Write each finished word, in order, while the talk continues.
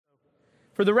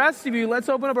For the rest of you, let's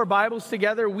open up our Bibles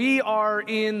together. We are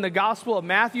in the Gospel of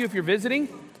Matthew if you're visiting.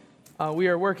 We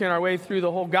are working our way through the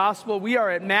whole Gospel. We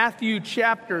are at Matthew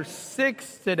chapter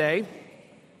 6 today.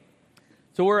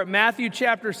 So we're at Matthew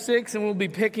chapter 6, and we'll be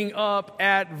picking up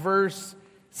at verse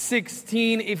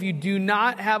 16. If you do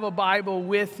not have a Bible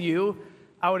with you,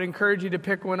 I would encourage you to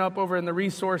pick one up over in the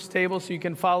resource table so you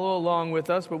can follow along with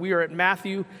us. But we are at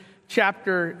Matthew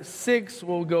chapter 6.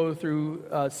 We'll go through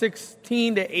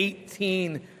 16 to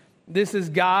 18. This is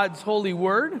God's holy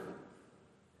word.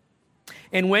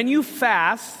 And when you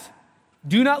fast,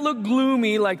 do not look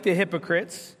gloomy like the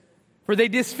hypocrites, for they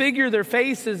disfigure their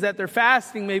faces that their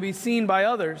fasting may be seen by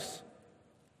others.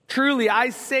 Truly, I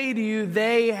say to you,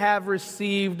 they have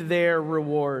received their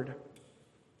reward.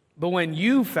 But when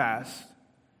you fast,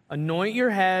 anoint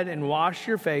your head and wash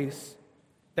your face,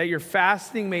 that your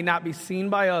fasting may not be seen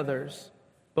by others,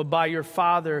 but by your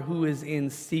Father who is in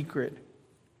secret.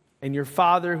 And your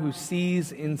Father who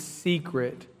sees in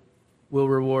secret will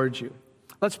reward you.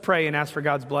 Let's pray and ask for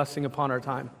God's blessing upon our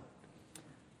time.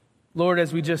 Lord,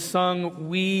 as we just sung,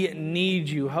 we need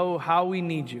you. How we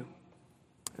need you.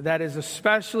 That is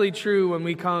especially true when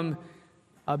we come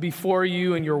before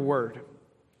you and your word.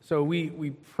 So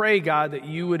we pray, God, that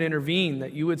you would intervene,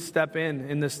 that you would step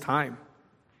in this time.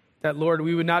 That, Lord,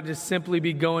 we would not just simply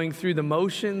be going through the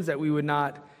motions, that we would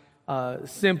not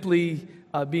simply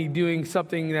be doing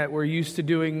something that we're used to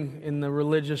doing in the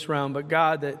religious realm, but,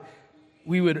 God, that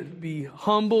we would be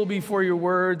humble before your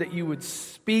word, that you would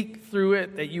speak through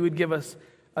it, that you would give us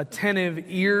attentive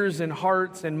ears and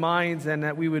hearts and minds, and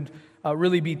that we would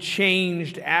really be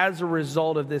changed as a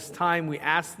result of this time. We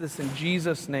ask this in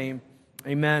Jesus' name.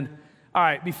 Amen. All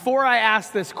right, before I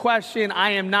ask this question,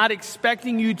 I am not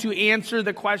expecting you to answer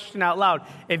the question out loud.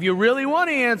 If you really want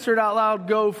to answer it out loud,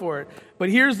 go for it. But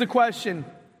here's the question.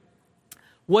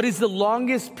 What is the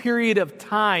longest period of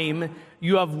time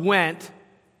you have went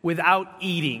without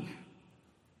eating?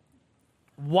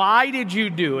 Why did you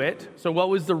do it? So what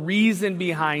was the reason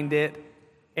behind it?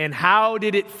 And how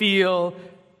did it feel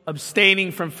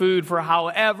abstaining from food for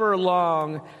however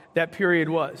long that period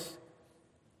was?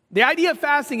 The idea of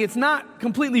fasting, it's not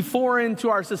completely foreign to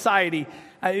our society.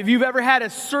 If you've ever had a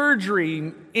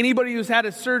surgery, anybody who's had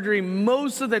a surgery,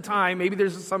 most of the time, maybe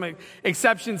there's some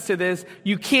exceptions to this,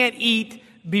 you can't eat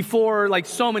before like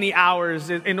so many hours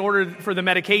in order for the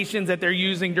medications that they're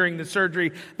using during the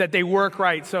surgery that they work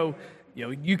right. So,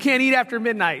 you can't eat after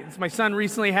midnight. My son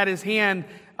recently had his hand,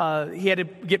 he had to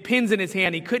get pins in his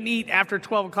hand. He couldn't eat after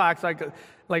 12 o'clock. So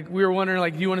like we were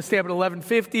wondering, do you want to stay up at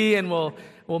 11:50 and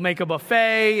we'll make a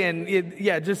buffet, and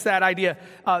just that idea.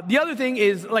 The other thing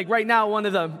is, right now, one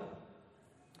of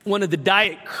the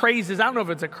diet crazes, I don't know if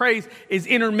it's a craze, is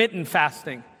intermittent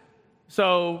fasting.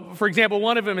 So, for example,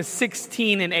 one of them is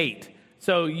 16 and 8.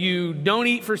 So you don't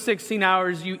eat for 16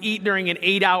 hours, you eat during an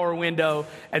 8-hour window,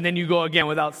 and then you go again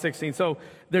without 16. So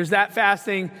there's that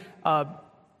fasting.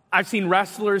 I've seen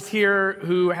wrestlers here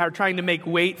who are trying to make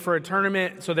weight for a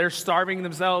tournament, so they're starving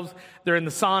themselves. They're in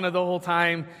the sauna the whole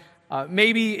time.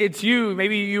 Maybe it's you.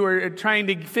 Maybe you were trying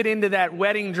to fit into that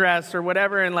wedding dress or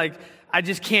whatever, and I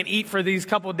just can't eat for these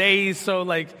couple days, so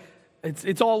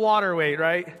it's all water weight,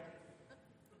 right?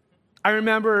 I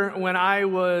remember when I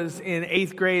was in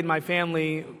 8th grade, my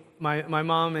family, my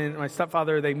mom and my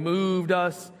stepfather, they moved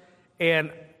us,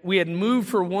 and we had moved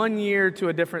for 1 year to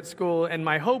a different school, and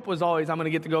my hope was always I'm going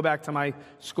to get to go back to my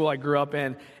school I grew up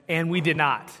in, and we did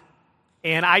not.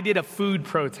 And I did a food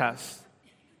protest.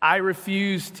 I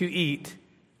refused to eat.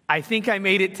 I think I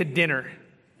made it to dinner.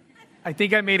 It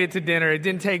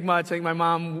didn't take much. I think my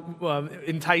mom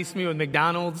enticed me with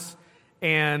McDonald's,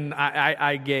 and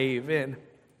I gave in.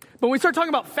 But when we start talking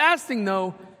about fasting,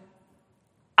 though,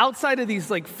 outside of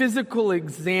these physical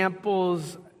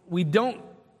examples, we don't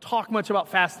talk much about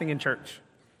fasting in church.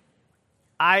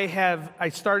 I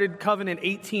started Covenant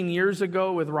 18 years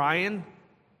ago with Ryan.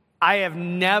 I have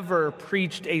never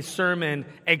preached a sermon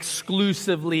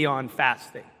exclusively on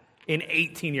fasting in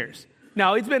 18 years.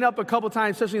 Now, it's been up a couple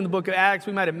times, especially in the book of Acts.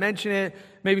 We might have mentioned it,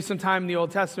 maybe sometime in the Old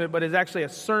Testament, but it's actually a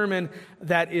sermon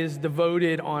that is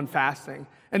devoted on fasting.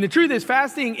 And the truth is,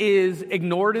 fasting is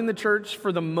ignored in the church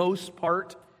for the most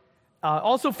part.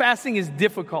 Also, fasting is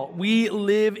difficult. We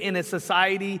live in a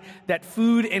society that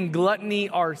food and gluttony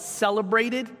are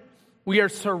celebrated. We are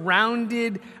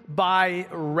surrounded by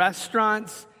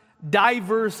restaurants,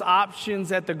 diverse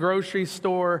options at the grocery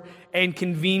store, and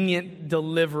convenient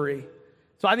delivery.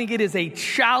 So I think it is a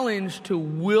challenge to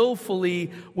willfully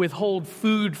withhold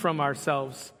food from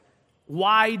ourselves.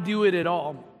 Why do it at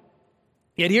all?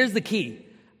 Yet here's the key.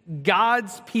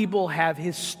 God's people have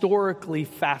historically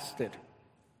fasted.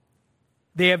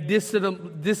 They have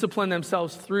disciplined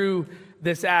themselves through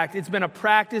this act. It's been a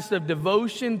practice of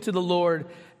devotion to the Lord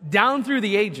down through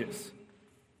the ages.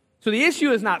 So the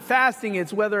issue is not fasting,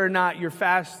 it's whether or not you're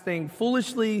fasting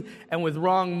foolishly and with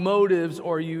wrong motives,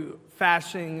 or you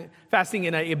fasting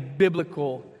in a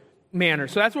biblical manner.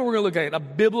 So that's what we're going to look at, a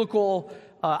biblical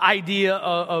idea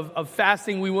of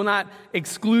fasting. We will not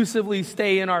exclusively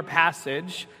stay in our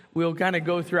passage. We'll kind of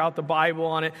go throughout the Bible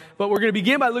on it. But we're going to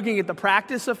begin by looking at the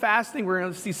practice of fasting. We're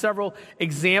going to see several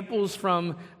examples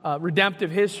from redemptive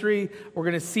history. We're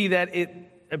going to see that it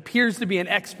appears to be an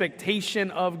expectation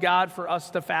of God for us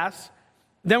to fast.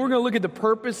 Then we're going to look at the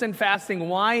purpose in fasting.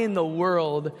 Why in the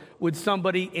world would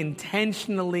somebody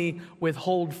intentionally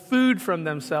withhold food from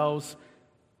themselves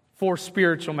for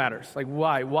spiritual matters? Like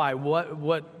why?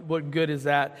 What good is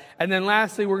that? And then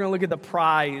lastly, we're going to look at the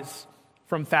prize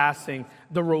from fasting,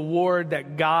 the reward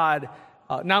that God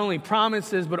not only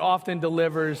promises but often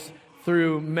delivers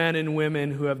through men and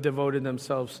women who have devoted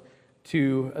themselves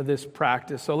to this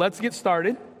practice. So let's get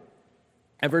started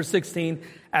at verse 16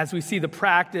 as we see the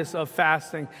practice of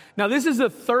fasting. Now, this is the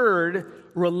third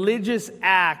religious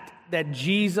act that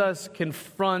Jesus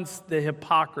confronts the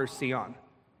hypocrisy on.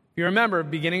 If you remember,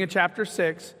 beginning of chapter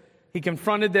 6, he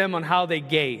confronted them on how they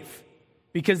gave.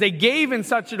 Because they gave in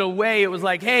such a way, it was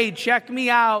like, hey, check me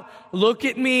out, look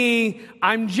at me,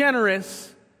 I'm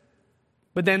generous.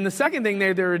 But then the second thing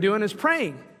they were doing is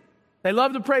praying. They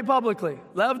love to pray publicly,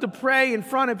 love to pray in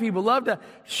front of people, love to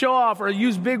show off or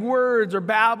use big words or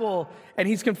babble. And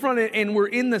he's confronted, and we're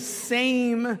in the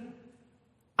same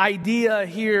idea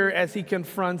here as he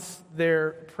confronts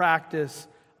their practice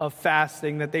of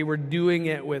fasting, that they were doing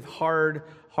it with hard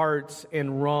hearts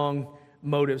and wrong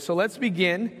motives. So let's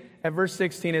begin at verse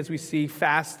 16 as we see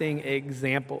fasting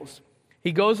examples.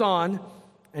 He goes on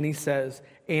and he says,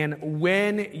 and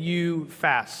when you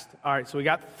fast. All right, so we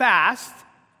got fast.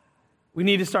 We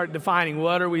need to start defining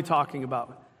what are we talking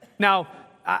about. Now,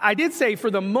 I did say for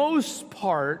the most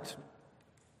part,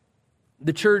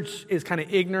 the church is kind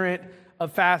of ignorant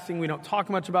of fasting. We don't talk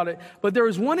much about it. But there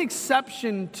is one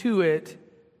exception to it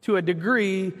to a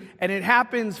degree, and it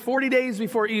happens 40 days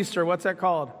before Easter. What's that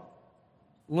called?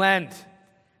 Lent.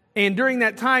 And during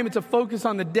that time, it's a focus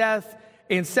on the death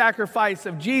and sacrifice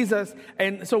of Jesus.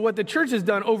 And so what the church has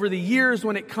done over the years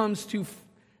when it comes to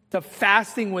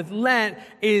fasting with Lent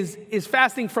is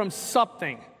fasting from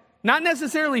something. Not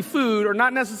necessarily food or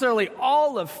not necessarily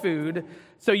all of food.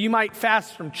 So you might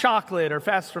fast from chocolate or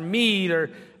fast from meat or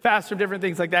fast from different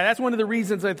things like that. That's one of the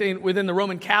reasons I think within the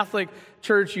Roman Catholic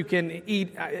Church you can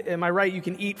eat, am I right, you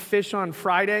can eat fish on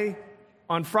Friday?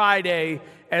 On Friday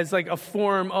as like a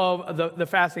form of the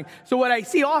fasting. So what I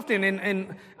see often,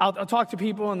 and I'll talk to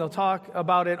people and they'll talk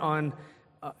about it on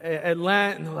at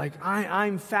Lent, and they're like,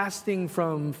 I'm fasting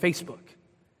from Facebook,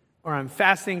 or I'm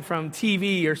fasting from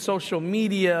TV or social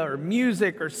media or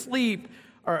music or sleep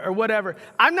or whatever.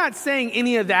 I'm not saying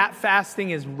any of that fasting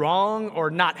is wrong or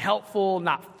not helpful,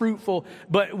 not fruitful,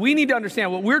 but we need to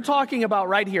understand what we're talking about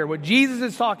right here, what Jesus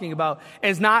is talking about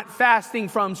is not fasting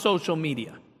from social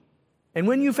media. And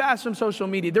when you fast from social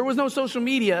media, there was no social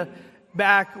media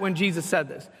back when Jesus said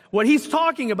this. What he's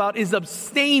talking about is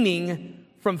abstaining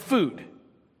from food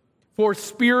for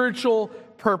spiritual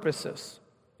purposes.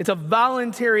 It's a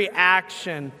voluntary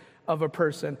action of a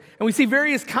person. And we see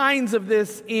various kinds of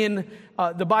this in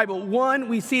the Bible. One,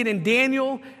 we see it in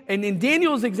Daniel. And in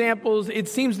Daniel's examples, it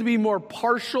seems to be more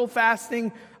partial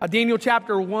fasting. Daniel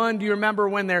chapter 1, do you remember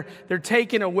when they're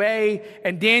taken away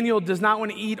and Daniel does not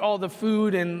want to eat all the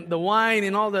food and the wine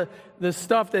and all the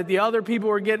stuff that the other people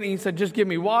were getting? He said, just give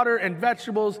me water and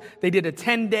vegetables. They did a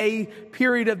 10-day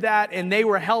period of that, and they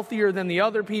were healthier than the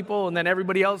other people, and then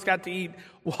everybody else got to eat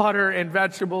water and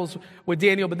vegetables with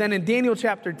Daniel. But then in Daniel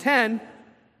chapter 10,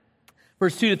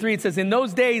 verse 2-3, it says, in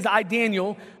those days, I,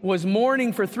 Daniel, was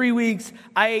mourning for 3 weeks.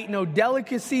 I ate no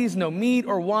delicacies, no meat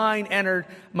or wine entered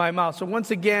my mouth. So once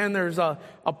again, there's a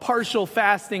partial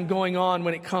fasting going on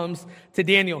when it comes to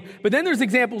Daniel. But then there's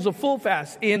examples of full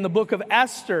fast in the book of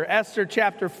Esther, Esther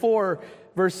chapter 4,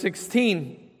 verse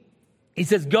 16. He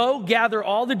says, go gather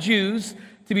all the Jews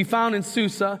to be found in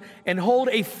Susa and hold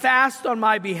a fast on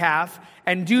my behalf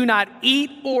and do not eat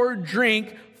or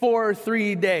drink for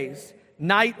 3 days.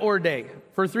 Night or day,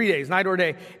 for 3 days, night or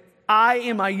day. I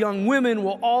and my young women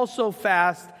will also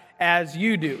fast as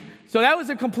you do. So that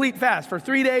was a complete fast. For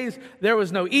 3 days, there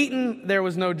was no eating, there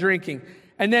was no drinking.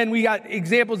 And then we got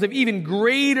examples of even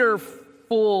greater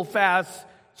full fasts,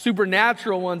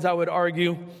 supernatural ones, I would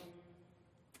argue.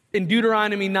 In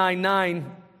Deuteronomy 9:9,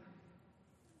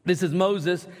 this is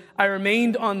Moses. I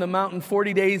remained on the mountain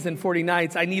 40 days and 40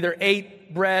 nights. I neither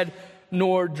ate bread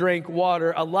nor drink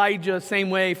water. Elijah, same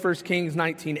way, 1 Kings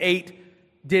 19:8,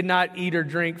 did not eat or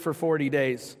drink for 40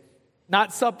 days.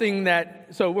 Not something that,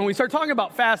 so when we start talking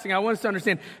about fasting, I want us to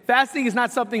understand, fasting is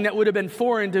not something that would have been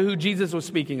foreign to who Jesus was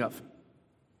speaking of.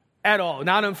 At all,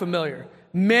 not unfamiliar.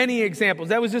 Many examples.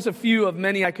 That was just a few of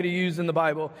many I could have used in the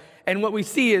Bible. And what we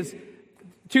see is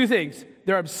two things.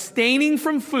 They're abstaining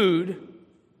from food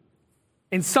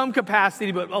in some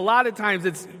capacity, but a lot of times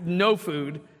it's no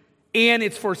food, and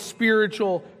it's for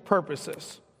spiritual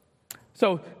purposes.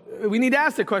 So we need to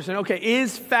ask the question, okay,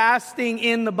 is fasting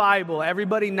in the Bible?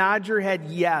 Everybody nod your head,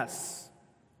 yes.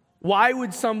 Why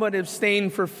would someone abstain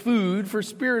for food for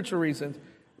spiritual reasons?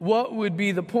 What would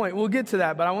be the point? We'll get to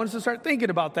that, but I want us to start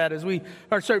thinking about that as we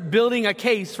start building a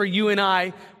case for you and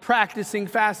I practicing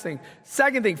fasting.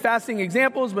 Second thing, fasting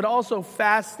examples, but also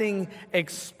fasting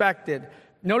expected.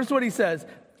 Notice what he says,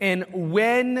 and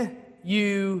when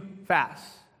you fast.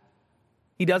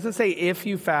 He doesn't say if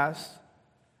you fast.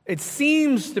 It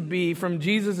seems to be, from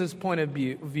Jesus' point of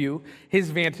view, his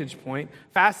vantage point,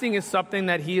 fasting is something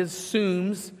that he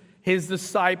assumes his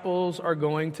disciples are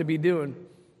going to be doing.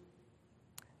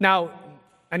 Now,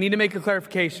 I need to make a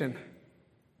clarification.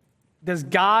 Does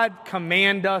God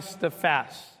command us to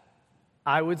fast?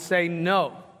 I would say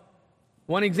no.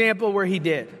 One example where he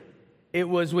did. It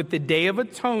was with the Day of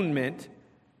Atonement.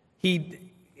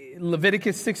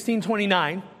 Leviticus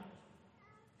 16:29.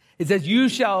 It says, you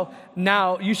shall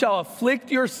afflict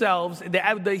yourselves.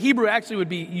 The Hebrew actually would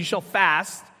be, you shall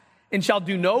fast and shall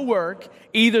do no work,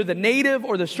 either the native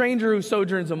or the stranger who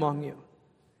sojourns among you.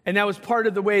 And that was part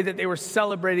of the way that they were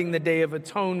celebrating the Day of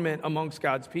Atonement amongst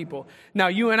God's people. Now,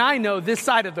 you and I know this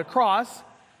side of the cross,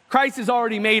 Christ has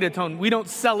already made atonement. We don't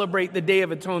celebrate the Day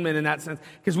of Atonement in that sense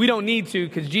because we don't need to,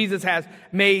 because Jesus has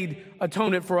made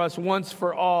atonement for us once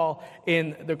for all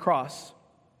in the cross.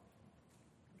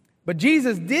 But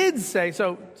Jesus did say,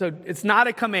 so it's not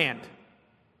a command.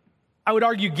 I would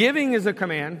argue giving is a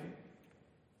command.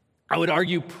 I would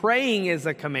argue praying is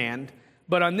a command.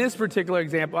 But on this particular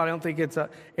example, I don't think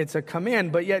it's a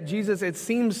command. But yet Jesus, it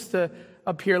seems to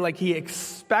appear like he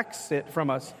expects it from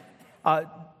us.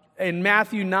 In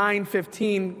Matthew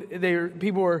 9:15,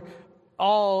 people were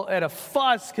all at a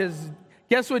fuss because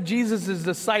guess what Jesus'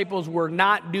 disciples were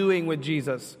not doing with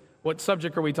Jesus? What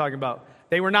subject are we talking about?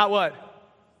 They were not what?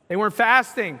 They weren't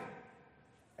fasting.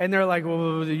 And they're like,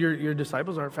 well, your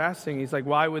disciples aren't fasting. He's like,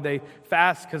 why would they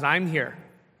fast? Because I'm here.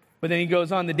 But then he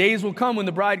goes on, the days will come when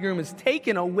the bridegroom is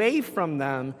taken away from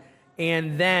them,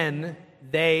 and then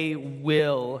they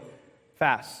will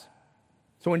fast.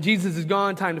 So when Jesus is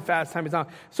gone, time to fast, time is on.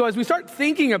 So as we start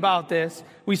thinking about this,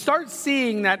 we start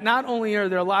seeing that not only are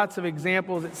there lots of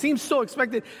examples, it seems so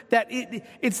expected that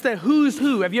it's the who's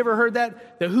who. Have you ever heard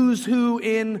that? The who's who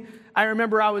in, I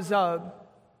remember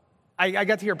I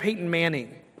got to hear Peyton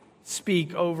Manning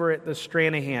speak over at the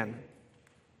Stranahan.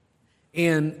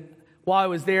 And while I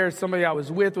was there, somebody I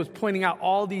was with was pointing out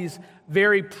all these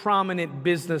very prominent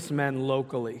businessmen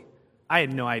locally. I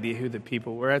had no idea who the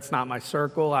people were. It's not my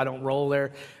circle. I don't roll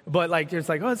there. But it's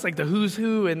like the who's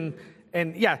who.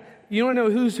 And yeah, you want to know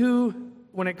who's who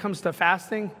when it comes to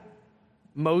fasting?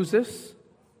 Moses,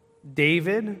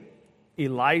 David,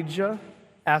 Elijah,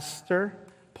 Esther,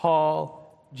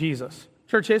 Paul, Jesus.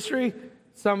 Church history,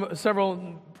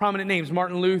 several prominent names.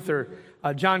 Martin Luther,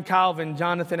 John Calvin,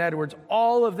 Jonathan Edwards,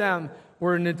 all of them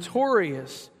were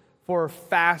notorious for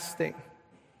fasting.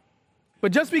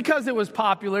 But just because it was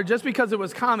popular, just because it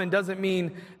was common, doesn't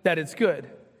mean that it's good.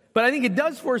 But I think it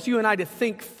does force you and I to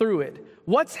think through it.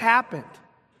 What's happened?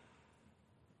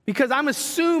 Because I'm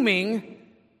assuming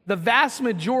the vast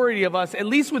majority of us, at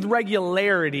least with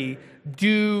regularity,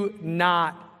 do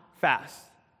not fast.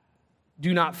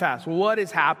 Do not fast. What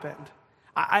has happened?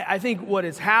 I think what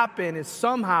has happened is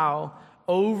somehow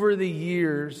over the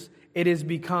years, it has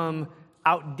become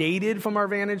outdated from our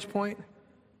vantage point.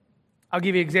 I'll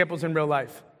give you examples in real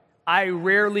life. I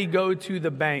rarely go to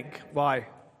the bank. Why? I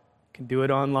can do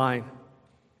it online.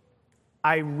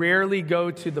 I rarely go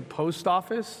to the post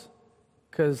office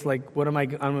because,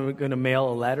 I'm going to mail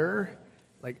a letter?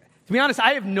 To be honest,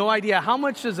 I have no idea. How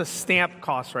much does a stamp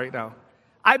cost right now?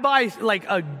 I buy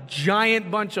a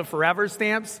giant bunch of forever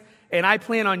stamps, and I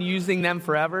plan on using them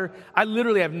forever. I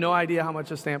literally have no idea how much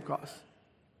a stamp costs.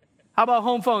 How about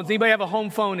home phones? Anybody have a home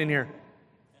phone in here?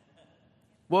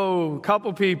 Whoa,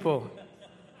 couple people.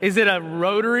 Is it a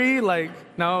rotary?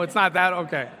 No, it's not that.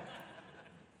 Okay.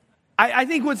 I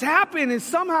think what's happened is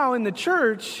somehow in the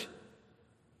church,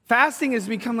 fasting has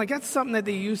become that's something that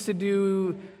they used to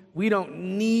do. We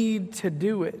don't need to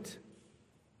do it.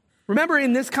 Remember,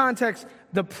 in this context,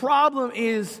 the problem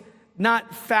is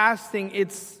not fasting,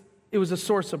 it's it was a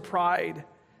source of pride.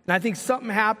 And I think something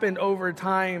happened over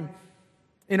time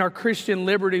in our Christian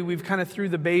liberty. We've kind of threw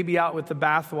the baby out with the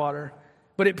bathwater.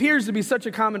 But it appears to be such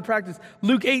a common practice.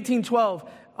 Luke 18:12.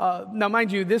 Now,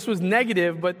 mind you, this was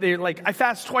negative, but they're like, I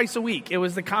fast twice a week. It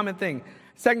was the common thing.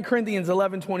 2 Corinthians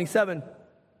 11:27.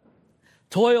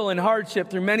 Toil and hardship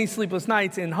through many sleepless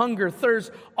nights and hunger,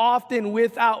 thirst, often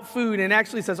without food. And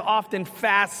actually says often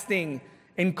fasting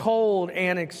and cold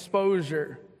and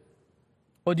exposure.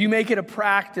 Well, do you make it a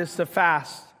practice to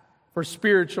fast for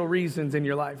spiritual reasons in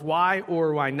your life? Why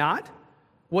or why not?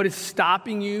 What is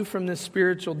stopping you from this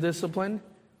spiritual discipline?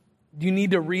 Do you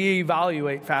need to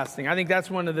reevaluate fasting? I think that's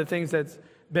one of the things that's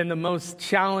been the most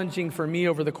challenging for me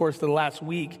over the course of the last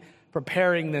week,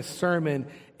 preparing this sermon,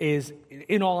 is,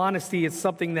 in all honesty, it's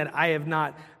something that I have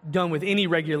not done with any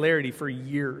regularity for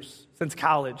years, since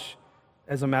college,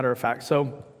 as a matter of fact.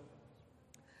 So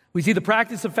we see the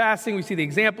practice of fasting, we see the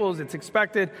examples, it's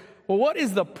expected. Well, what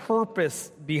is the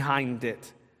purpose behind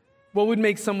it? What would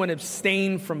make someone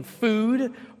abstain from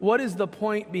food? What is the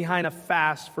point behind a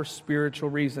fast for spiritual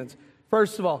reasons?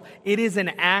 First of all, it is an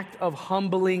act of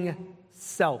humbling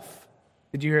self.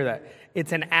 Did you hear that?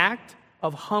 It's an act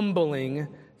of humbling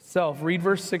self. Read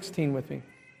verse 16 with me.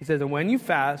 He says, and when you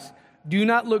fast, do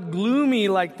not look gloomy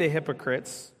like the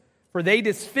hypocrites, for they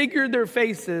disfigured their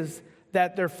faces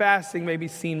that their fasting may be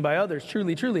seen by others.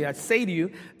 Truly, truly, I say to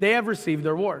you, they have received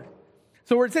their reward.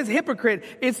 So where it says hypocrite,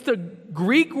 it's the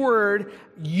Greek word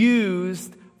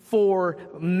used for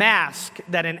mask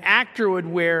that an actor would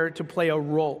wear to play a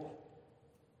role.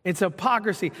 It's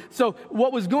hypocrisy. So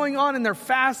what was going on in their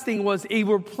fasting was they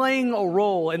were playing a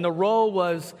role, and the role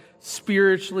was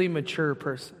spiritually mature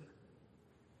person.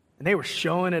 And they were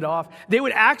showing it off. They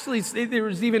would actually, there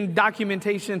was even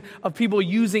documentation of people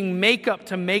using makeup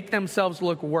to make themselves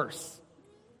look worse.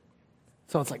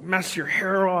 So it's like, mess your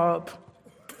hair up.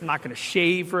 I'm not going to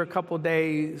shave for a couple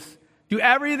days. Do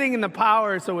everything in the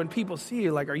power so when people see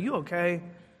you, like, are you okay?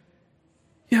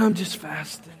 Yeah, I'm just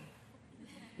fasting.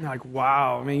 You're like,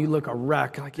 wow, I mean, you look a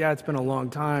wreck. Like, yeah, it's been a long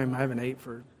time. I haven't ate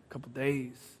for a couple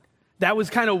days. That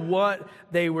was kind of what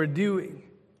they were doing.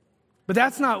 But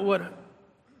that's not what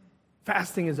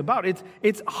fasting is about.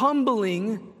 It's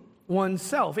humbling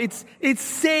oneself. It's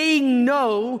saying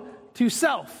no to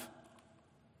self.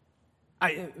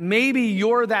 Maybe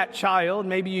you're that child.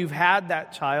 Maybe you've had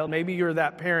that child. Maybe you're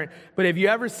that parent. But have you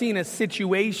ever seen a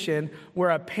situation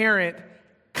where a parent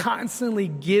constantly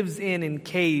gives in and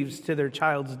caves to their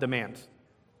child's demands?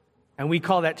 And we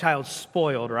call that child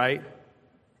spoiled, right?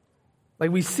 Like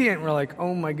we see it and we're like,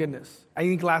 oh my goodness. I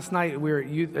think last night we were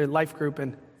at life group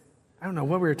and I don't know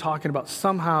what we were talking about.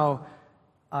 Somehow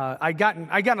I got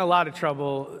in a lot of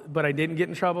trouble, but I didn't get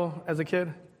in trouble as a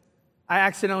kid. I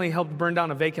accidentally helped burn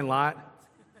down a vacant lot.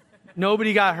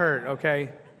 Nobody got hurt,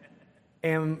 okay?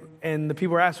 And the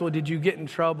people were asked, well, did you get in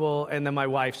trouble? And then my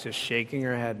wife's just shaking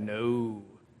her head, no.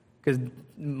 Because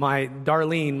my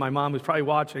Darlene, my mom, was probably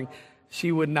watching.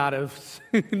 She would not have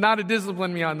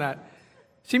disciplined me on that.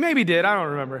 She maybe did, I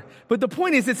don't remember. But the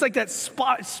point is, it's like that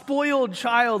spoiled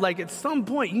child, like at some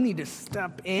point you need to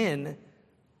step in.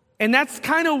 And that's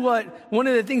kind of one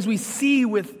of the things we see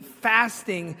with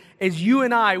fasting is you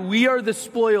and I, we are the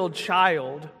spoiled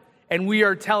child, and we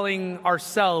are telling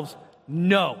ourselves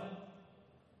no.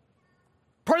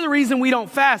 Part of the reason we don't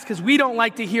fast because we don't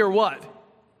like to hear what?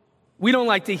 We don't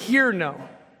like to hear no.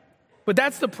 But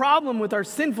that's the problem with our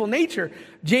sinful nature.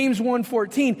 James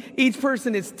 1:14, each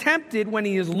person is tempted when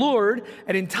he is lured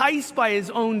and enticed by his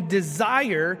own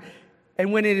desire.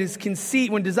 And when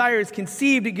desire is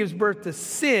conceived, it gives birth to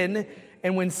sin.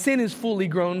 And when sin is fully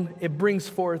grown, it brings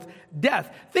forth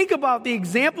death. Think about the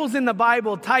examples in the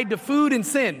Bible tied to food and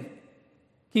sin.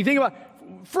 Can you think about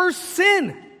first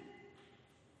sin?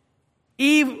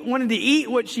 Eve wanted to eat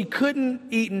what she couldn't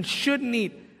eat and shouldn't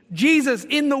eat. Jesus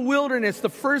in the wilderness, the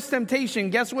first temptation,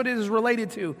 guess what it is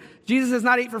related to? Jesus has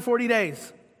not ate for 40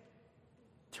 days.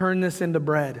 Turn this into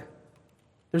bread.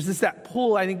 There's that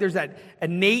pull. I think there's that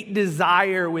innate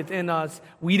desire within us.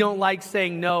 We don't like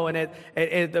saying no. And at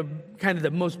the kind of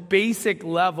the most basic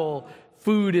level,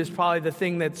 food is probably the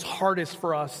thing that's hardest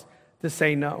for us to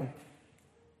say no.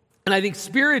 And I think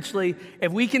spiritually,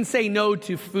 if we can say no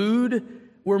to food,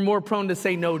 we're more prone to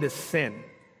say no to sin.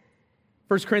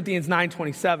 1 Corinthians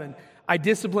 9:27, I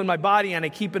discipline my body and I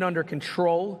keep it under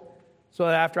control so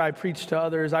that after I preach to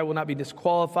others, I will not be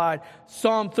disqualified.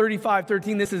 Psalm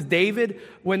 35:13, this is David.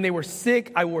 When they were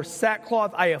sick, I wore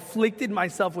sackcloth. I afflicted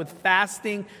myself with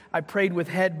fasting. I prayed with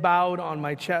head bowed on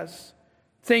my chest.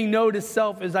 Saying no to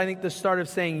self is, I think, the start of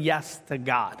saying yes to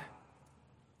God.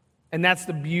 And that's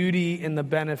the beauty and the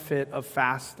benefit of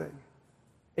fasting.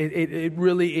 It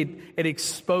really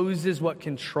exposes what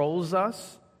controls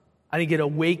us. I think it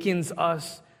awakens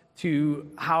us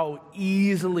to how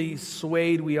easily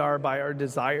swayed we are by our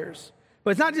desires.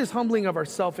 But it's not just humbling of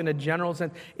ourselves in a general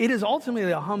sense. It is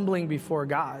ultimately a humbling before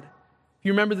God. If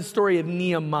you remember the story of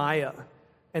Nehemiah,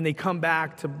 and they come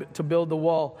back to build the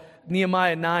wall.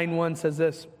 Nehemiah 9:1 says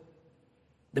this: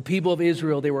 the people of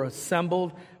Israel, they were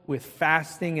assembled with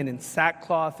fasting and in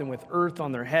sackcloth and with earth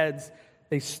on their heads.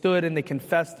 They stood and they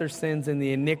confessed their sins and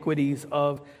the iniquities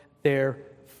of their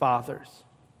fathers.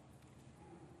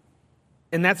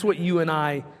 And that's what you and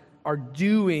I are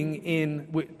doing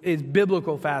is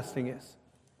biblical fasting is.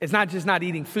 It's not just not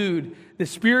eating food. The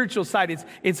spiritual side,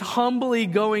 it's humbly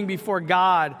going before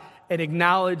God and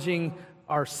acknowledging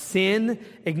our sin,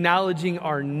 acknowledging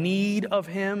our need of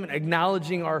Him, and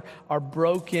acknowledging our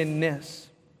brokenness.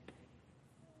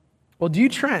 Well, do you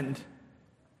trend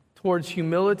towards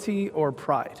humility or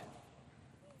pride?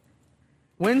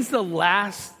 When's the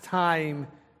last time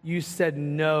you said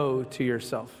no to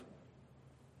yourself?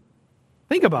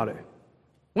 Think about it.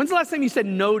 When's the last time you said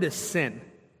no to sin?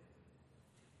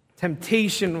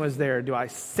 Temptation was there. Do I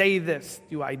say this?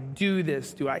 Do I do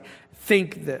this? Do I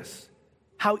think this?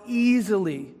 How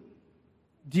easily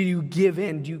do you give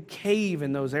in? Do you cave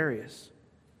in those areas?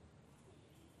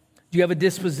 Do you have a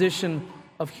disposition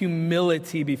of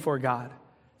humility before God?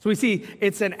 So we see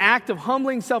it's an act of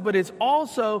humbling self, but it's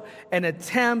also an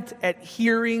attempt at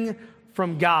hearing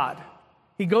from God.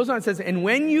 He goes on and says, and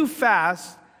when you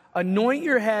fast, anoint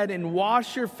your head and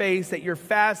wash your face, that your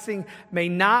fasting may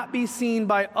not be seen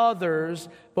by others,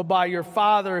 but by your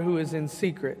Father who is in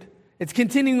secret. It's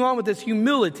continuing on with this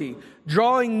humility,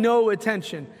 drawing no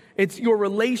attention. It's your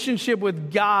relationship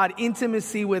with God,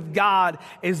 intimacy with God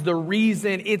is the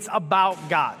reason. It's about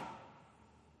God.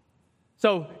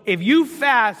 So if you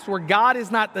fast where God is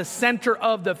not the center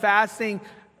of the fasting,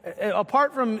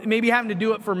 apart from maybe having to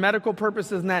do it for medical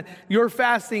purposes and that, your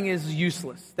fasting is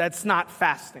useless. That's not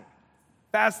fasting.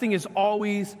 Fasting is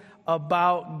always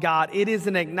about God. It is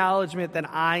an acknowledgement that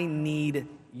I need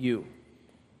you.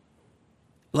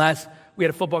 We had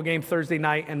a football game Thursday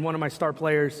night, and one of my star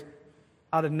players,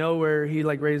 out of nowhere, he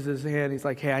raises his hand. He's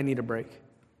like, hey, I need a break.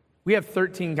 We have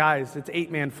 13 guys. It's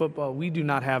 8-man football. We do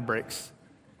not have breaks.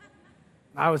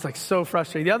 I was so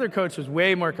frustrated. The other coach was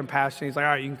way more compassionate. He's like,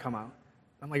 all right, you can come out.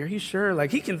 I'm like, are you sure?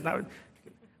 He can.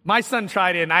 My son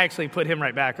tried it, and I actually put him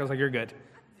right back. I was like, you're good.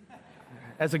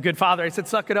 As a good father, I said,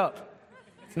 suck it up.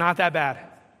 It's not that bad.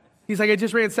 He's like, I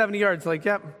just ran 70 yards. Like,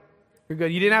 yep, you're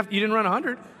good. You didn't run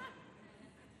 100.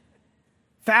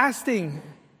 Fasting,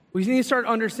 we need to start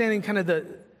understanding kind of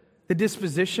the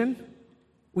disposition.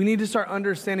 We need to start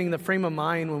understanding the frame of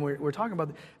mind when we're talking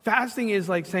about it. Fasting is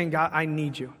like saying, God, I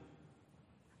need you.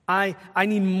 I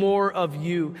need more of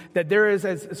you. That there is,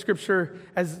 as Scripture,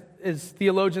 as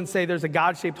theologians say, there's a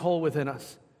God-shaped hole within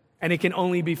us. And it can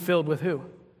only be filled with who?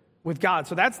 With God.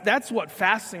 So that's what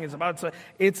fasting is about. So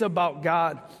it's about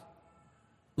God.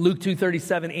 Luke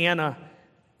 2:37, Anna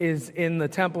is in the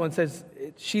temple and says,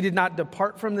 she did not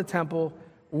depart from the temple,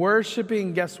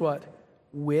 worshiping, guess what?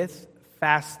 With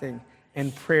fasting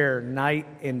and prayer night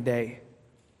and day.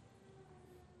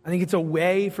 I think it's a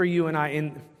way for you and I,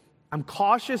 and I'm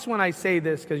cautious when I say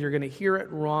this because you're going to hear it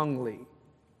wrongly.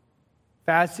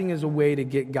 Fasting is a way to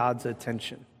get God's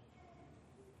attention.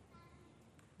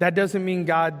 That doesn't mean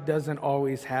God doesn't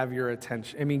always have your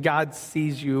attention. I mean, God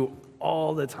sees you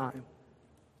all the time.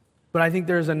 But I think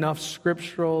there's enough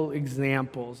scriptural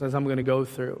examples, as I'm going to go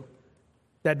through,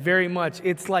 that very much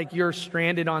it's like you're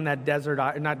stranded on that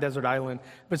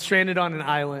stranded on an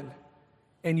island,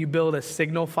 and you build a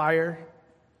signal fire.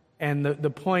 And the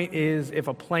point is, if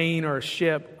a plane or a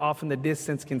ship off in the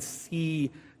distance can see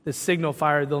the signal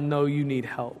fire, they'll know you need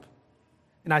help.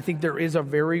 And I think there is a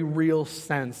very real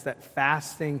sense that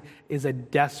fasting is a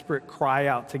desperate cry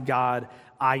out to God.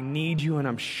 I need you, and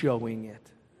I'm showing it.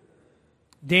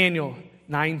 Daniel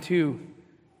 9:2.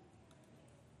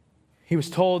 He was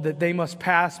told that they must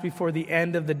pass before the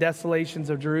end of the desolations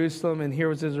of Jerusalem, and here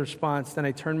was his response. Then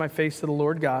I turned my face to the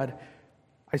Lord God.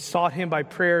 I sought him by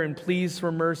prayer and pleas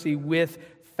for mercy with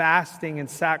fasting and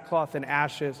sackcloth and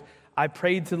ashes. I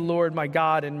prayed to the Lord my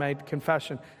God in my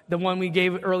confession. The one we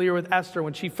gave earlier with Esther,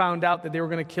 when she found out that they were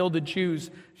going to kill the Jews,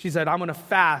 she said, I'm going to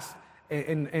fast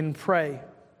and pray.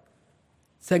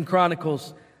 2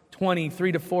 Chronicles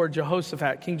 20:3-4,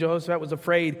 Jehoshaphat. King Jehoshaphat was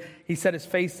afraid. He set his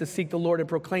face to seek the Lord and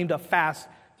proclaimed a fast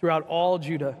throughout all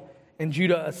Judah. And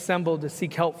Judah assembled to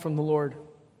seek help from the Lord.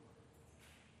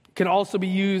 It can also be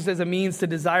used as a means to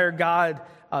desire God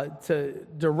to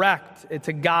direct,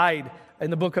 to guide. In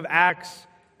the book of Acts,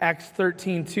 Acts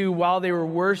 13:2, while they were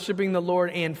worshiping the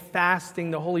Lord and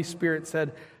fasting, the Holy Spirit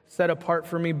said, set apart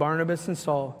for me Barnabas and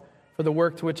Saul for the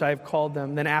work to which I have called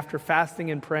them. Then after fasting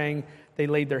and praying, they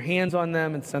laid their hands on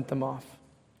them and sent them off.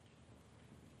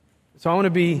 So I want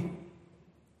to be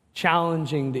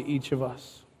challenging to each of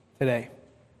us today.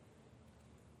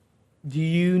 Do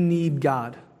you need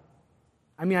God?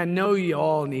 I mean, I know you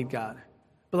all need God.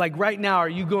 But like right now, are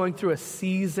you going through a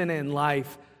season in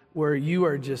life where you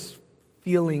are just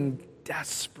feeling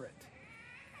desperate?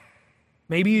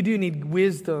 Maybe you do need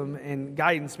wisdom and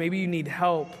guidance. Maybe you need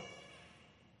help.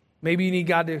 Maybe you need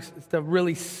God to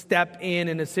really step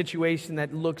in a situation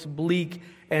that looks bleak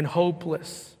and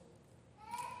hopeless.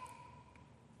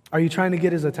 Are you trying to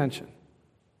get his attention?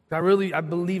 I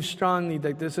believe strongly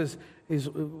that this is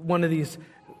one of these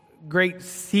great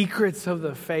secrets of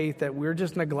the faith that we're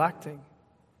just neglecting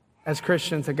as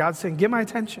Christians. That God's saying, get my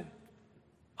attention.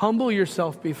 Humble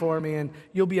yourself before me and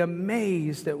you'll be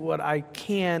amazed at what I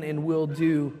can and will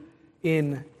do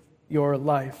in your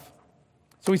life.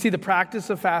 So we see the practice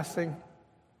of fasting.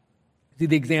 We see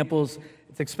the examples.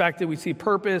 It's expected. We see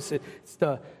purpose. It's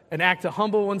an act to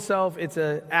humble oneself. It's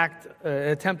an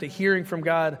attempt at hearing from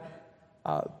God.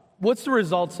 What's the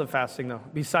results of fasting, though?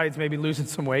 Besides maybe losing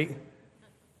some weight?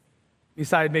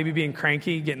 Besides maybe being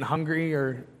cranky, getting hungry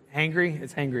or hangry?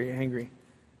 It's hangry.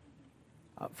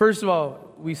 First of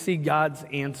all, we see God's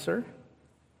answer.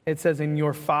 It says, and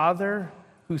your Father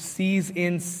who sees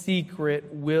in secret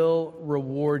will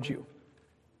reward you.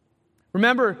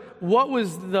 Remember, what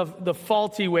was the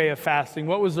faulty way of fasting?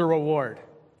 What was the reward?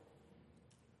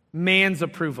 Man's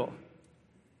approval.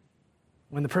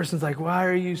 When the person's like, why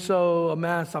are you so a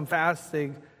mess? I'm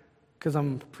fasting because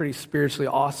I'm pretty spiritually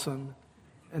awesome.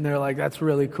 And they're like, that's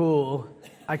really cool.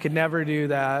 I could never do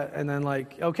that. And then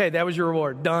like, okay, that was your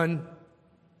reward. Done.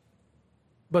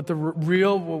 But the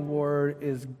real reward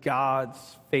is God's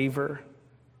favor,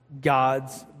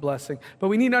 God's blessing. But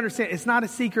we need to understand, it's not a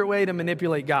secret way to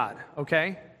manipulate God,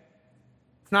 okay?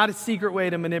 It's not a secret way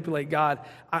to manipulate God.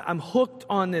 I'm hooked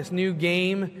on this new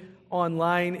game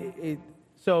online.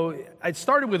 So I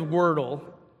started with Wordle,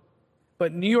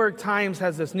 but New York Times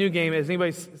has this new game. Has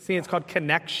anybody seen it? It's called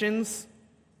Connections.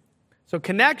 So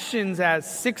Connections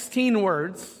has 16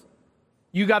 words.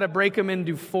 You got to break them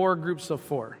into 4 groups of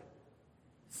 4.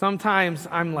 Sometimes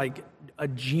I'm like a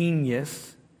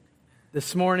genius.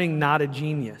 This morning, not a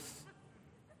genius.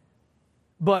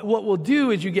 But what we'll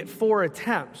do is you get 4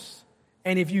 attempts.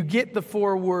 And if you get the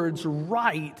 4 words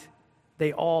right,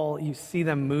 you see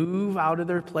them move out of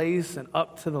their place and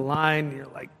up to the line. And you're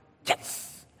like,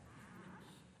 yes!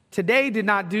 Today did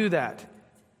not do that.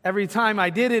 Every time I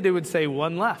did it, it would say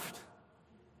 1 left.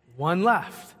 1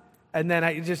 left. And then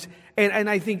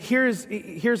I think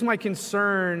here's my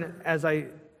concern as I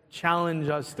challenge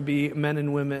us to be men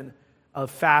and women of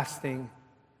fasting.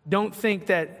 Don't think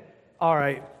that, all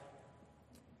right,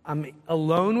 I'm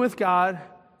alone with God,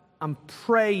 I'm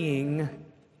praying,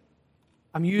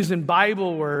 I'm using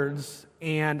Bible words,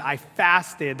 and I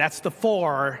fasted. That's the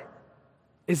 4.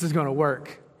 This is going to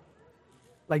work.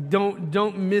 Like,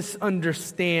 don't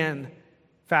misunderstand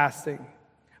fasting.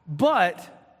 But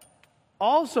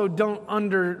also don't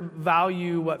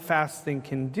undervalue what fasting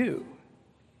can do.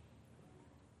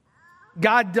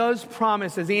 God does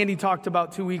promise, as Andy talked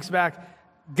about 2 weeks back,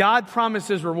 God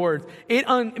promises rewards. It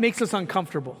makes us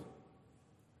uncomfortable.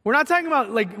 We're not talking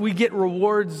about like we get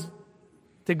rewards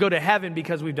to go to heaven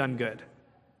because we've done good.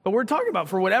 But we're talking about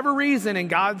for whatever reason in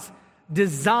God's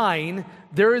design,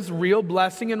 there is real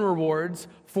blessing and rewards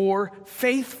for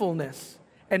faithfulness.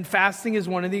 And fasting is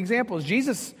one of the examples.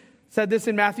 Jesus said this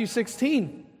in Matthew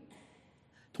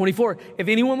 16:24. If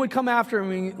anyone would come after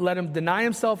me, let him deny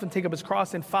himself and take up his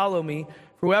cross and follow me.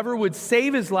 For whoever would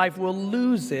save his life will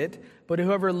lose it, but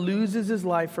whoever loses his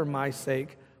life for my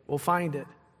sake will find it.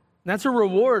 And that's a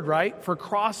reward, right, for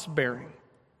cross-bearing.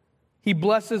 He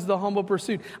blesses the humble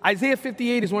pursuit. Isaiah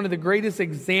 58 is one of the greatest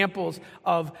examples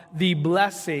of the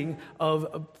blessing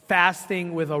of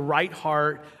fasting with a right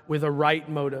heart, with a right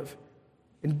motive.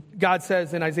 And God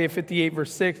says in Isaiah 58,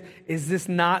 verse 6, is this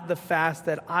not the fast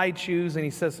that I choose? And he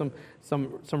says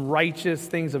some righteous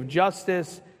things of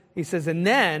justice. He says, and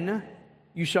then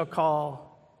you shall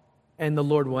call, and the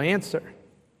Lord will answer.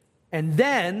 And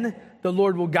then the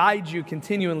Lord will guide you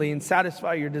continually and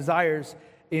satisfy your desires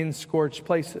in scorched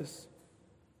places.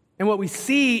 And what we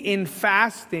see in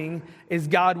fasting is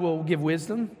God will give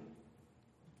wisdom.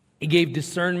 He gave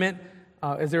discernment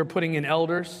as they were putting in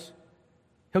elders.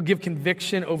 He'll give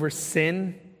conviction over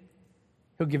sin.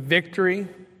 He'll give victory.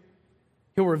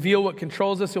 He'll reveal what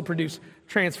controls us. He'll produce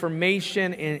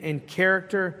transformation and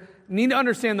character. You need to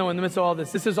understand, though, in the midst of all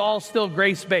this is all still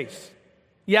grace-based.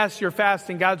 Yes, you're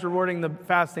fasting. God's rewarding the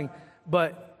fasting,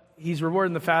 but he's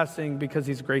rewarding the fasting because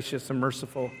he's gracious and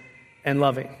merciful and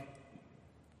loving.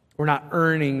 We're not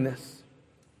earning this.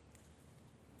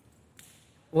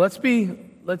 Well, let's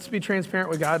be transparent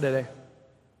with God today.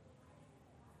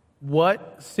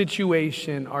 What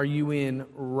situation are you in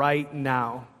right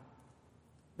now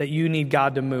that you need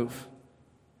God to move?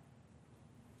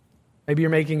 Maybe you're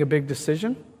making a big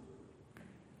decision.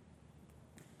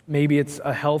 Maybe it's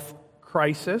a health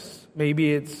crisis.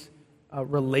 Maybe it's a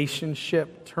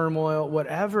relationship turmoil.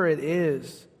 Whatever it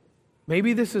is,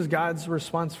 maybe this is God's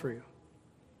response for you.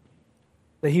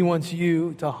 That he wants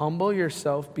you to humble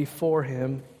yourself before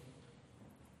him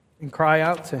and cry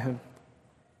out to him.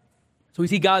 So we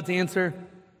see God's answer.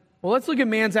 Well, let's look at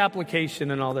man's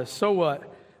application in all this. So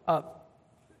what? A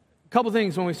couple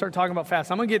things when we start talking about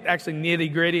fast. I'm going to get actually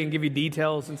nitty gritty and give you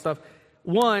details and stuff.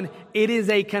 One, it is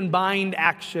a combined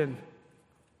action.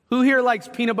 Who here likes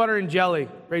peanut butter and jelly?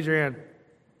 Raise your hand.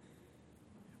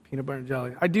 Peanut butter and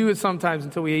jelly. I do it sometimes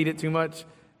until we eat it too much.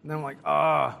 And then I'm like,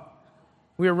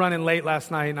 We were running late last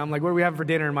night, and I'm like, what are we having for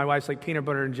dinner? And my wife's like, peanut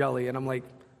butter and jelly. And I'm like,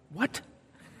 what?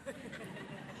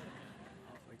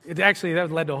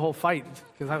 That led to a whole fight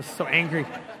because I was so angry.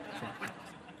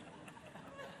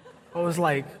 I was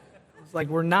like,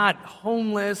 we're not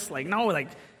homeless.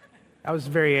 I was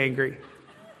very angry.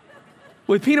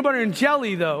 With peanut butter and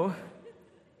jelly, though,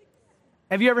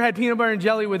 have you ever had peanut butter and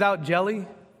jelly without jelly?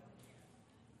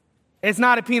 It's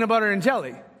not a peanut butter and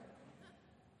jelly.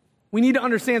 We need to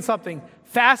understand something.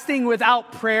 Fasting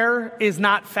without prayer is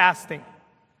not fasting.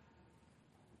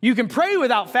 You can pray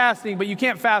without fasting, but you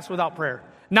can't fast without prayer.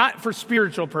 Not for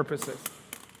spiritual purposes.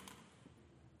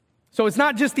 So it's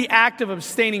not just the act of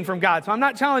abstaining from God. So I'm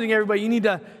not challenging everybody, you need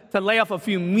to lay off a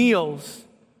few meals.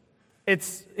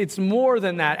 It's more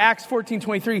than that. Acts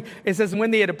 14:23, it says,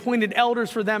 when they had appointed elders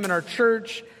for them in our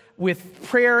church, with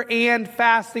prayer and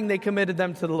fasting, they committed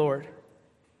them to the Lord.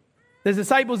 The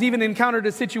disciples even encountered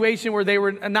a situation where they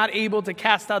were not able to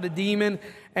cast out a demon.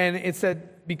 And it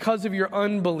said, because of your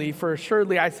unbelief, for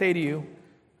assuredly I say to you,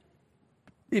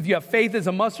 if you have faith as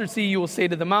a mustard seed, you will say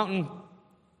to the mountain,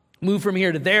 move from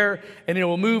here to there, and it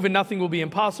will move, and nothing will be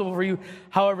impossible for you.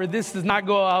 However, this does not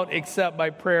go out except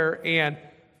by prayer and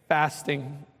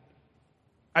fasting.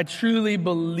 I truly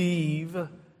believe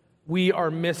we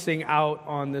are missing out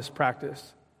on this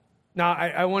practice. Now,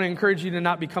 I want to encourage you to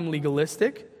not become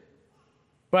legalistic,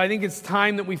 but I think it's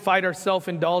time that we fight our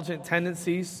self-indulgent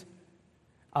tendencies.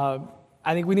 I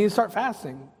think we need to start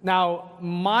fasting. Now,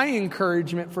 my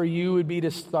encouragement for you would be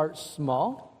to start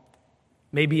small,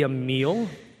 maybe a meal,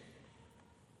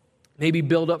 maybe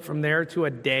build up from there to a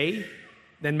day,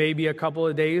 then maybe a couple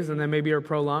of days, and then maybe a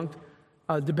prolonged.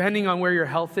 Depending on where your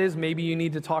health is, maybe you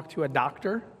need to talk to a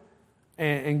doctor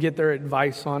and get their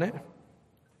advice on it.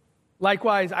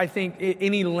 Likewise, I think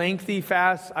any lengthy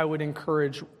fast, I would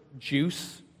encourage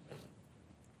juice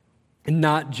and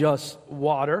not just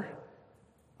water.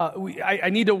 I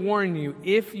need to warn you,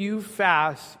 if you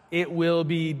fast, it will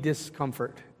be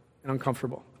discomfort and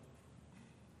uncomfortable.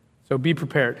 So be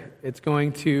prepared. It's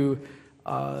going to,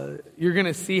 you're going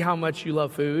to see how much you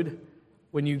love food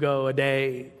when you go a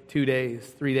day, 2 days,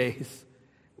 3 days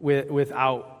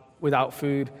without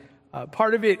food.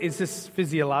 Part of it is just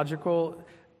physiological.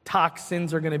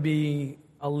 Toxins are going to be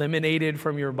eliminated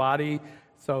from your body,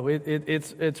 so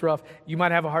it's rough. You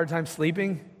might have a hard time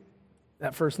sleeping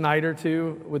that first night or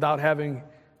two without having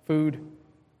food.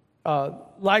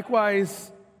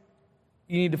 Likewise,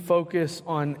 you need to focus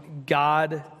on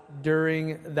God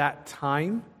during that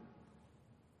time.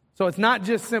 So it's not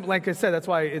just simple, like I said, that's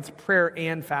why it's prayer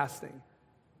and fasting.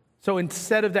 So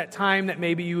instead of that time that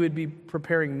maybe you would be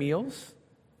preparing meals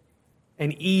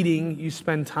and eating, you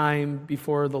spend time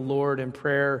before the Lord in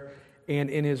prayer and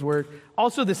in His Word.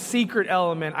 Also the secret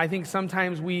element, I think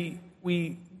sometimes we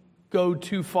go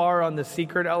too far on the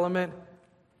secret element.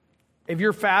 If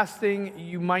you're fasting,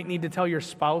 you might need to tell your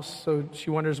spouse so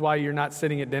she wonders why you're not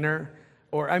sitting at dinner.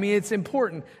 It's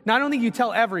important. Not only you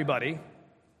tell everybody,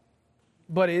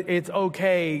 but it's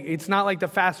okay. It's not like the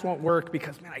fast won't work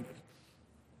because, I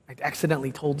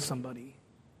accidentally told somebody.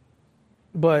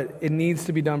 But it needs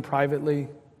to be done privately.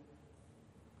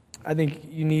 I think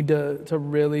you need to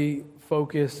really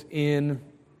focus in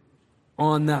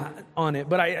on it.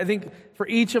 But I think for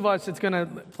each of us, it's going to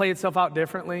play itself out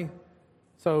differently.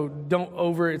 So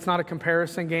it's not a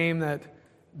comparison game that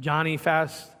Johnny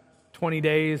fasts 20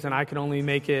 days and I can only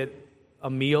make it a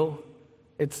meal.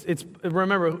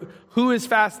 Remember, who is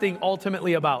fasting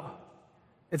ultimately about?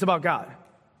 It's about God.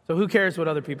 So who cares what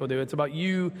other people do? It's about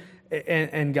you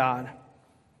and God.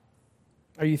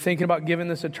 Are you thinking about giving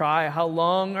this a try? How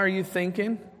long are you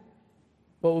thinking?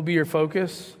 What will be your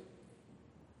focus?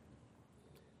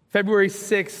 February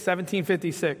 6,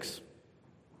 1756.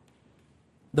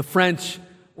 The French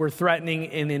were threatening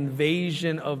an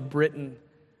invasion of Britain.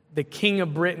 The King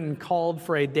of Britain called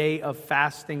for a day of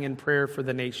fasting and prayer for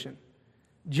the nation.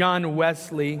 John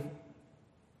Wesley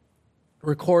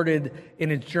recorded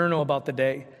in his journal about the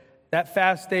day. That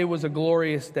fast day was a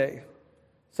glorious day,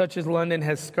 such as London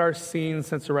has scarce seen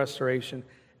since the Restoration.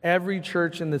 Every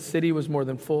church in the city was more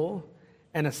than full,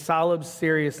 and a solemn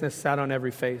seriousness sat on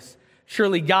every face.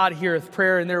 Surely God heareth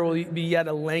prayer, and there will be yet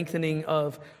a lengthening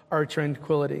of our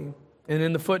tranquility. And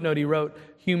in the footnote he wrote,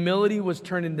 humility was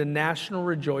turned into national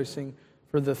rejoicing,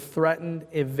 for the threatened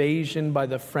invasion by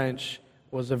the French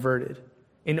was averted.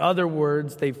 In other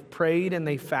words, they've prayed and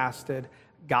they fasted.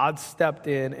 God stepped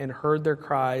in and heard their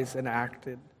cries and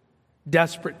acted.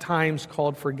 Desperate times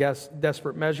called for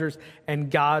desperate measures,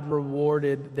 and God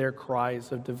rewarded their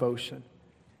cries of devotion.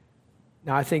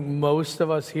 Now, I think most of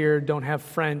us here don't have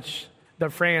the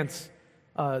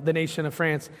nation of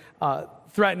France,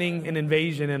 threatening an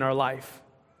invasion in our life.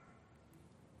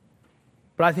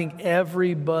 But I think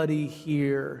everybody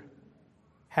here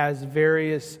has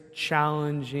various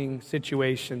challenging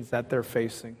situations that they're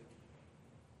facing.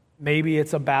 Maybe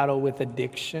it's a battle with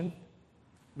addiction.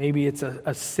 Maybe it's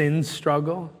a sin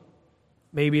struggle.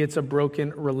 Maybe it's a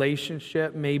broken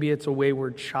relationship. Maybe it's a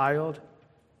wayward child.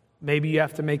 Maybe you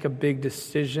have to make a big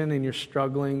decision and you're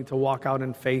struggling to walk out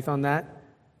in faith on that.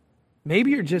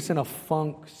 Maybe you're just in a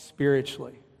funk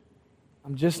spiritually.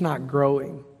 I'm just not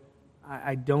growing.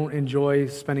 I don't enjoy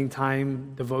spending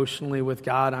time devotionally with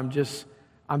God. I'm just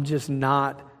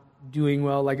not doing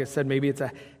well. Like I said, maybe it's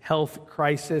a health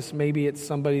crisis. Maybe it's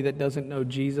somebody that doesn't know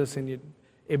Jesus and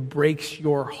it breaks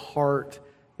your heart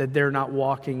that they're not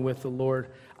walking with the Lord.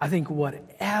 I think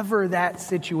whatever that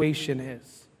situation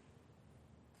is,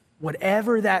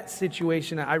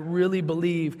 I really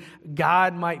believe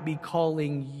God might be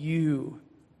calling you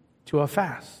to a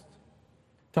fast,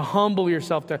 to humble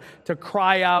yourself, to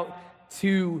cry out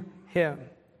to Him.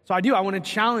 So I want to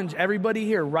challenge everybody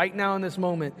here right now in this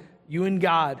moment, you and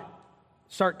God,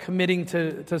 start committing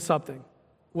to something.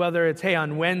 Whether it's, hey,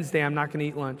 on Wednesday, I'm not going to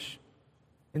eat lunch.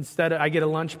 Instead, I get a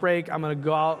lunch break, I'm going to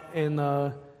go out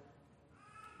and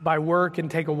by work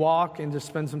and take a walk and just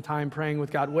spend some time praying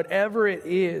with God. Whatever it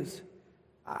is,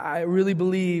 I really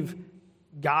believe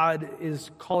God is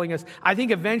calling us. I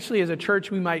think eventually as a church,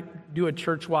 we might do a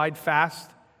church-wide fast.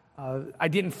 I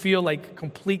didn't feel like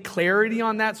complete clarity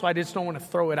on that, so I just don't want to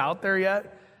throw it out there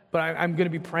yet. But I'm going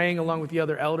to be praying along with the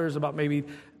other elders about maybe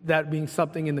that being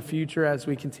something in the future as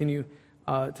we continue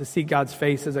to seek God's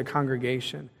face as a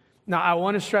congregation. Now, I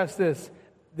want to stress this.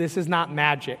 This is not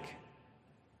magic.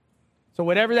 So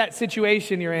whatever that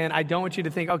situation you're in, I don't want you to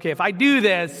think, okay, if I do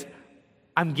this,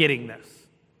 I'm getting this.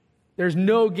 There's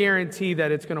no guarantee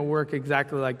that it's going to work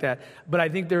exactly like that. But I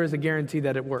think there is a guarantee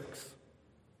that it works.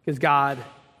 Because God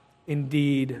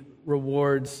indeed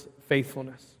rewards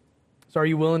faithfulness. So are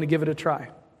you willing to give it a try?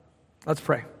 Let's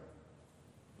pray.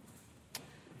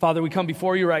 Father, we come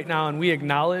before you right now and we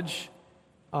acknowledge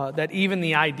that even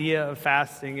the idea of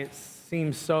fasting, it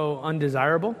seems so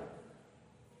undesirable.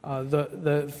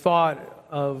 The thought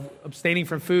of abstaining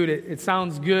from food, it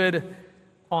sounds good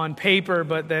on paper,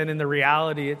 but then in the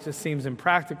reality, it just seems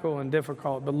impractical and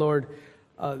difficult. But Lord,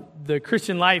 the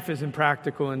Christian life is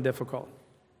impractical and difficult.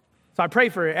 So I pray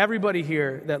for everybody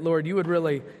here that, Lord, you would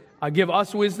really give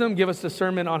us wisdom, give us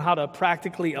discernment on how to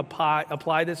practically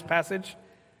apply this passage,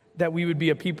 that we would be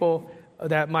a people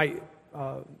that might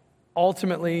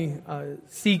ultimately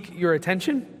seek your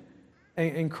attention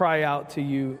and cry out to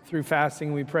you through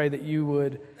fasting. We pray that you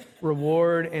would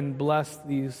reward and bless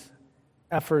these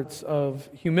efforts of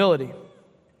humility.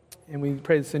 And we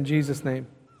pray this in Jesus' name.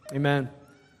 Amen.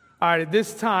 All right, at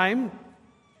this time,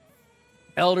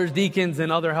 elders, deacons,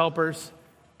 and other helpers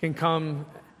can come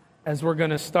as we're going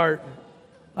to start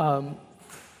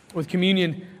with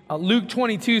communion. Luke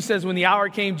 22 says, when the hour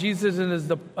came, Jesus and his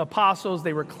apostles,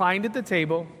 they reclined at the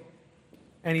table,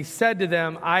 and he said to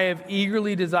them, I have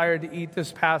eagerly desired to eat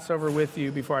this Passover with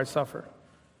you before I suffer.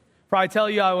 For I tell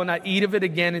you, I will not eat of it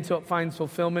again until it finds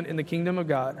fulfillment in the kingdom of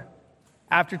God.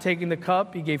 After taking the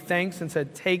cup, he gave thanks and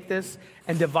said, take this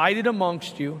and divide it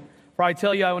amongst you. For I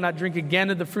tell you, I will not drink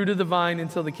again of the fruit of the vine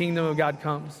until the kingdom of God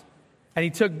comes. And he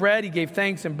took bread, he gave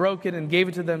thanks and broke it and gave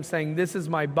it to them, saying, this is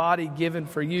my body given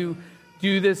for you.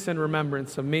 Do this in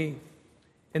remembrance of me.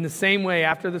 In the same way,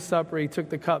 after the supper, he took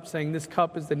the cup, saying, this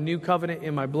cup is the new covenant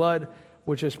in my blood,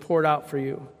 which is poured out for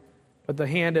you. but the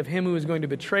hand of him who is going to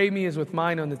betray me is with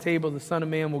mine on the table. The Son of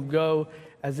Man will go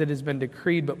as it has been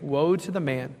decreed, but woe to the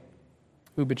man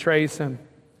who betrays him."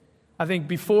 I think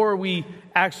before we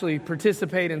actually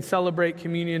participate and celebrate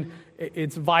communion,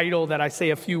 it's vital that I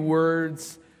say a few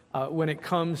words when it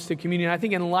comes to communion. I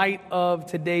think in light of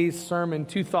today's sermon,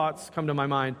 two thoughts come to my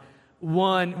mind.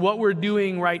 One, what we're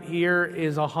doing right here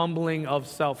is a humbling of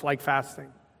self, like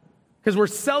fasting. Because we're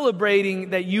celebrating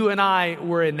that you and I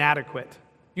were inadequate.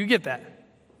 You get that?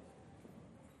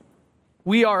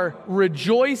 We are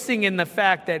rejoicing in the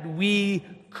fact that we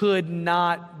could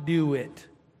not do it.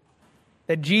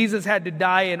 That Jesus had to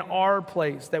die in our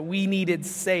place, that we needed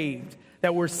saved,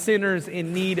 that we're sinners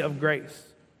in need of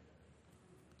grace.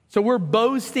 So we're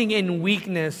boasting in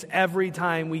weakness every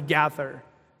time we gather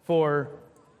for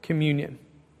communion.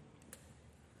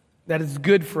 That is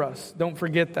good for us. Don't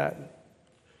forget that.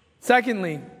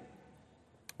 Secondly,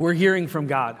 we're hearing from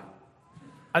God.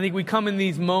 I think we come in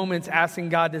these moments asking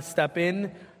God to step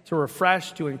in, to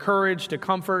refresh, to encourage, to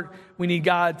comfort. We need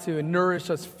God to nourish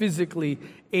us physically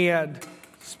and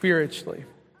spiritually.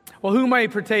 Well, who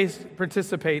might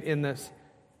participate in this?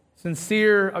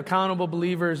 Sincere, accountable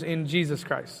believers in Jesus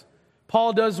Christ.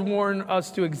 Paul does warn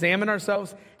us to examine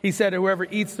ourselves. He said, "Whoever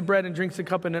eats the bread and drinks the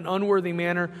cup in an unworthy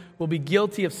manner will be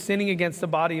guilty of sinning against the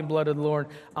body and blood of the Lord.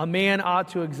 A man ought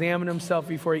to examine himself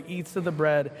before he eats of the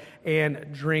bread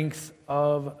and drinks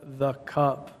of the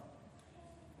cup."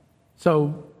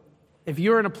 So, if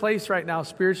you're in a place right now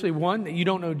spiritually, one, that you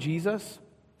don't know Jesus,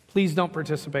 please don't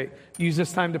participate. Use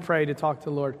this time to pray, to talk to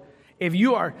the Lord. If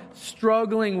you are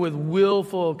struggling with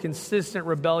willful, consistent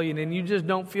rebellion and you just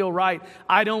don't feel right,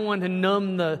 I don't want to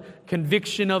numb the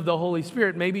conviction of the Holy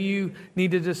Spirit. Maybe you need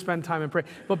to just spend time and pray.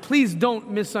 But please don't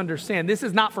misunderstand. This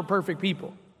is not for perfect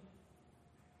people.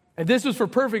 If this was for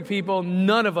perfect people,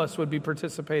 none of us would be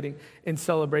participating in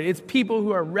celebrating. It's people who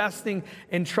are resting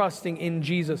and trusting in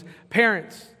Jesus.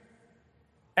 Parents,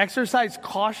 exercise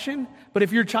caution, but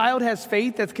if your child has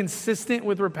faith that's consistent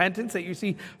with repentance, that you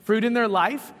see fruit in their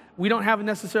life, we don't have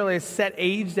necessarily a set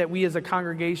age that we as a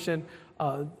congregation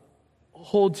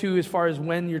hold to as far as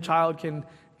when your child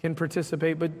can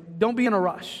participate, but don't be in a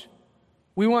rush.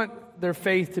 We want their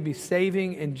faith to be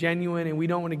saving and genuine, and we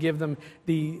don't want to give them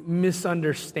the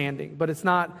misunderstanding. But it's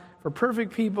not for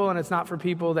perfect people, and it's not for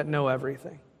people that know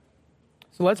everything.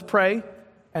 So let's pray,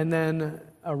 and then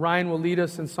Ryan will lead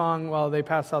us in song while they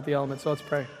pass out the elements. So let's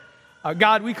pray.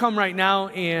 God, we come right now,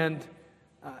 and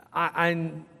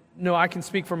I know I can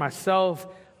speak for myself.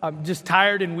 I'm just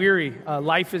tired and weary.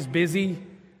 Life is busy.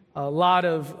 A lot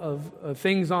of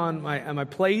things on my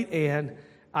plate, and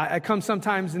I come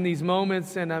sometimes in these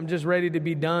moments, and I'm just ready to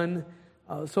be done.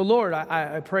 So Lord,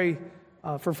 I pray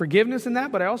for forgiveness in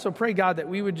that, but I also pray, God, that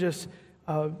we would just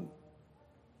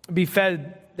be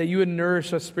fed, that you would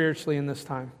nourish us spiritually in this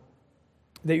time,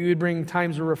 that you would bring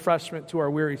times of refreshment to our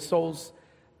weary souls.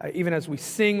 Even as we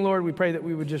sing, Lord, we pray that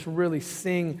we would just really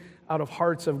sing out of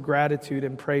hearts of gratitude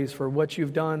and praise for what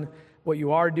you've done, what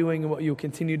you are doing, and what you'll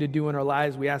continue to do in our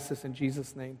lives. We ask this in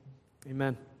Jesus' name. Amen.